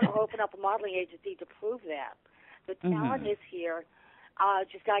I want to open up a modeling agency to prove that. The talent is here.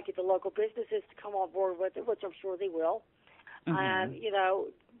 Just got to get the local businesses to come on board with it, which I'm sure they will.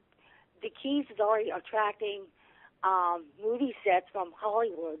 The Keys is already attracting movie sets from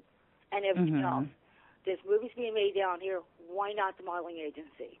Hollywood and everything else. There's movies being made down here. Why not the modeling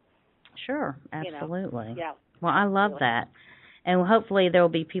agency? Sure, absolutely. Yeah. Well, I love that. And hopefully there will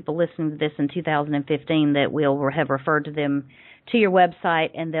be people listening to this in 2015 that will have referred to them to your website,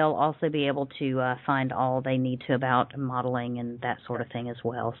 and they'll also be able to find all they need to about modeling and that sort of thing as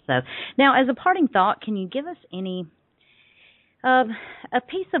well. So now, as a parting thought, can you give us any A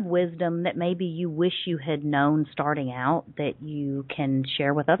piece of wisdom that maybe you wish you had known starting out that you can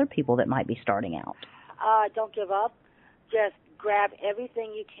share with other people that might be starting out. Don't give up. Just grab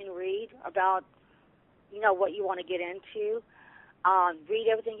everything you can read about, what you want to get into. Read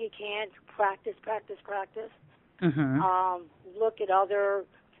everything you can. Practice. Mm-hmm. Look at other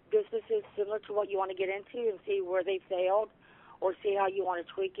businesses similar to what you want to get into and see where they failed, or see how you want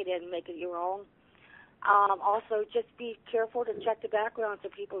to tweak it and make it your own. Also, just be careful to check the backgrounds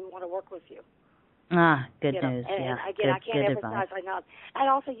of people who want to work with you. Good news. And again, I can't emphasize enough. And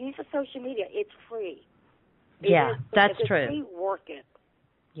also use the social media. It's free. That's true. It's free, work it.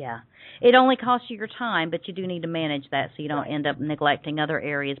 Yeah. It only costs you your time, but you do need to manage that so you don't end up neglecting other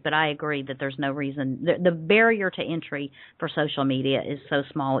areas. But I agree that there's no reason. The barrier to entry for social media is so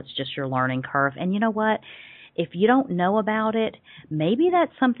small, it's just your learning curve. And you know what? If you don't know about it, maybe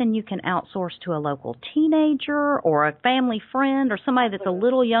that's something you can outsource to a local teenager or a family friend or somebody that's a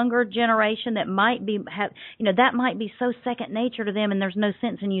little younger generation that might be that might be so second nature to them, and there's no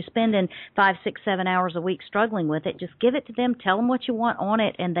sense in you spending 5, 6, 7 hours a week struggling with it. Just give it to them, tell them what you want on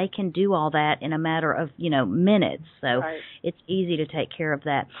it, and they can do all that in a matter of minutes. So It's easy to take care of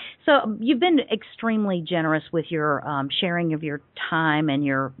that. So you've been extremely generous with your sharing of your time and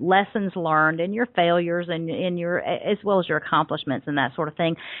your lessons learned and your failures and your, as well as your accomplishments and that sort of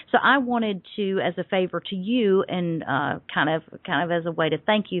thing. So I wanted to, as a favor to you, and kind of as a way to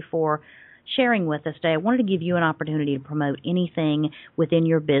thank you for sharing with us today, I wanted to give you an opportunity to promote anything within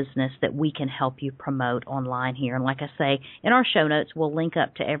your business that we can help you promote online here. And like I say, in our show notes, we'll link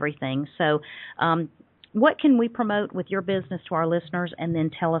up to everything. So what can we promote with your business to our listeners, and then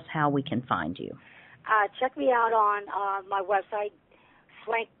tell us how we can find you? Check me out on my website,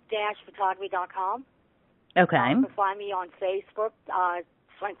 swank-photography.com. Okay. You can find me on Facebook,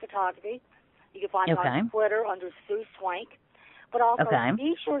 Swank Photography. You can find me on Twitter under Sue Swank. But also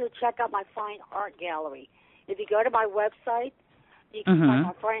be sure to check out my fine art gallery. If you go to my website, you can find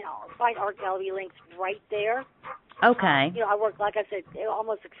my fine art gallery links right there. Okay. I work, like I said,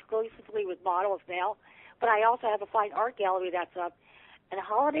 almost exclusively with models now. But I also have a fine art gallery that's up. And the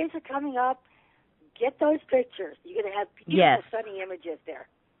holidays are coming up. Get those pictures. You're going to have beautiful, stunning images there.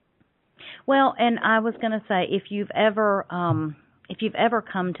 Well, and I was going to say, if you've ever come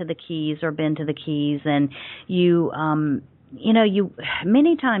to the Keys or been to the Keys, and you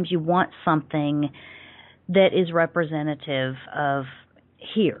many times you want something that is representative of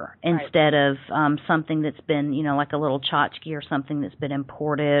here instead of something that's been, like a little tchotchke or something that's been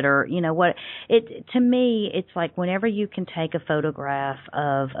imported, or to me, it's like whenever you can take a photograph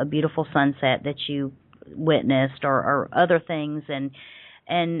of a beautiful sunset that you witnessed or other things, and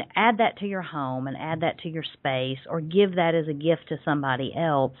add that to your home and add that to your space, or give that as a gift to somebody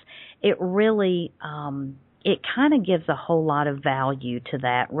else, it really it kind of gives a whole lot of value to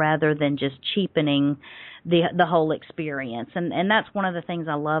that, rather than just cheapening the whole experience. And that's one of the things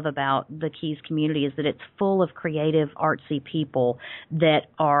I love about the Keys community, is that it's full of creative, artsy people that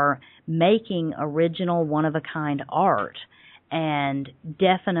are making original, one-of-a-kind art, and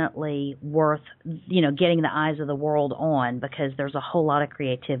definitely worth, getting the eyes of the world on, because there's a whole lot of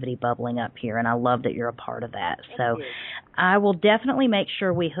creativity bubbling up here, and I love that you're a part of that. So I will definitely make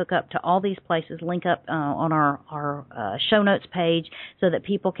sure we hook up to all these places, link up on our show notes page so that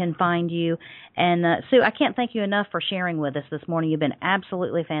people can find you. And Sue, I can't thank you enough for sharing with us this morning. You've been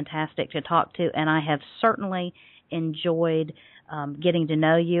absolutely fantastic to talk to, and I have certainly enjoyed getting to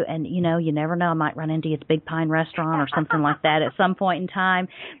know you. And, you never know, I might run into you at the Big Pine restaurant or something like that at some point in time.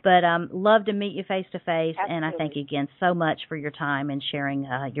 But love to meet you face to face. And I thank you again so much for your time and sharing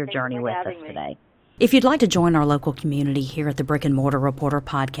your journey with us today. If you'd like to join our local community here at the Brick and Mortar Reporter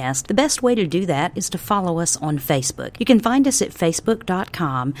Podcast, the best way to do that is to follow us on Facebook. You can find us at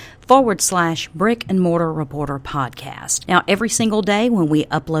facebook.com/Brick and Mortar Reporter Podcast. Now, every single day when we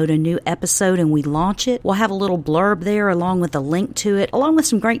upload a new episode and we launch it, we'll have a little blurb there along with a link to it, along with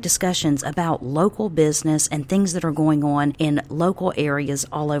some great discussions about local business and things that are going on in local areas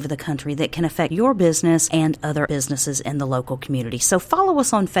all over the country that can affect your business and other businesses in the local community. So follow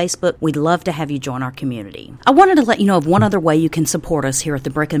us on Facebook. We'd love to have you join our community. I wanted to let you know of one other way you can support us here at the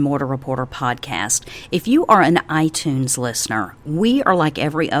Brick and Mortar Reporter Podcast. If you are an iTunes listener, we are like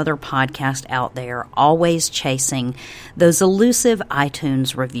every other podcast out there, always chasing those elusive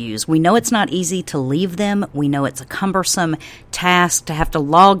iTunes reviews. We know it's not easy to leave them. We know it's a cumbersome task to have to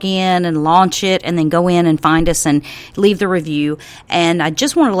log in and launch it and then go in and find us and leave the review. And I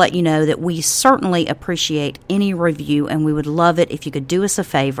just want to let you know that we certainly appreciate any review, and we would love it if you could do us a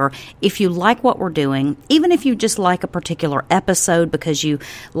favor. If you like what we're doing, even if you just like a particular episode because you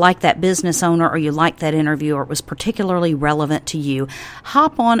like that business owner or you like that interview or it was particularly relevant to you,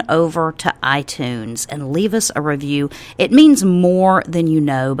 hop on over to iTunes and leave us a review. It means more than you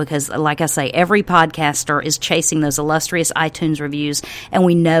know because, like I say, every podcaster is chasing those illustrious iTunes reviews, and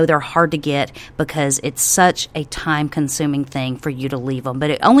we know they're hard to get because it's such a time-consuming thing for you to leave them. But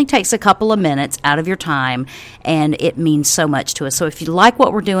it only takes a couple of minutes out of your time, and it means so much to us. So if you like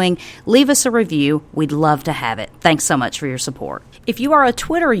what we're doing, leave us a review. We'd love to have it. Thanks so much for your support. If you are a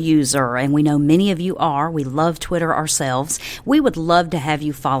Twitter user, and we know many of you are, we love Twitter ourselves, we would love to have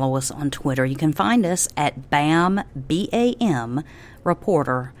you follow us on Twitter. You can find us at BAM, B-A-M,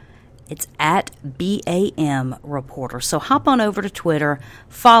 Reporter. It's at BAM Reporter. So hop on over to Twitter,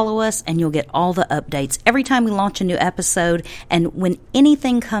 follow us, and you'll get all the updates every time we launch a new episode. And when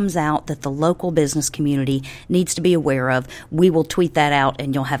anything comes out that the local business community needs to be aware of, we will tweet that out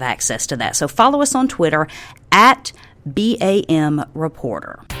and you'll have access to that. So follow us on Twitter at BAM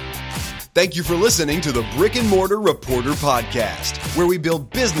Reporter. Thank you for listening to the Brick and Mortar Reporter Podcast, where we build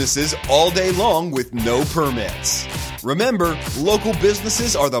businesses all day long with no permits. Remember, local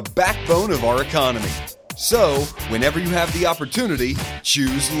businesses are the backbone of our economy. So, whenever you have the opportunity,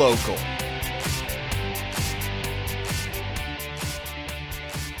 choose local.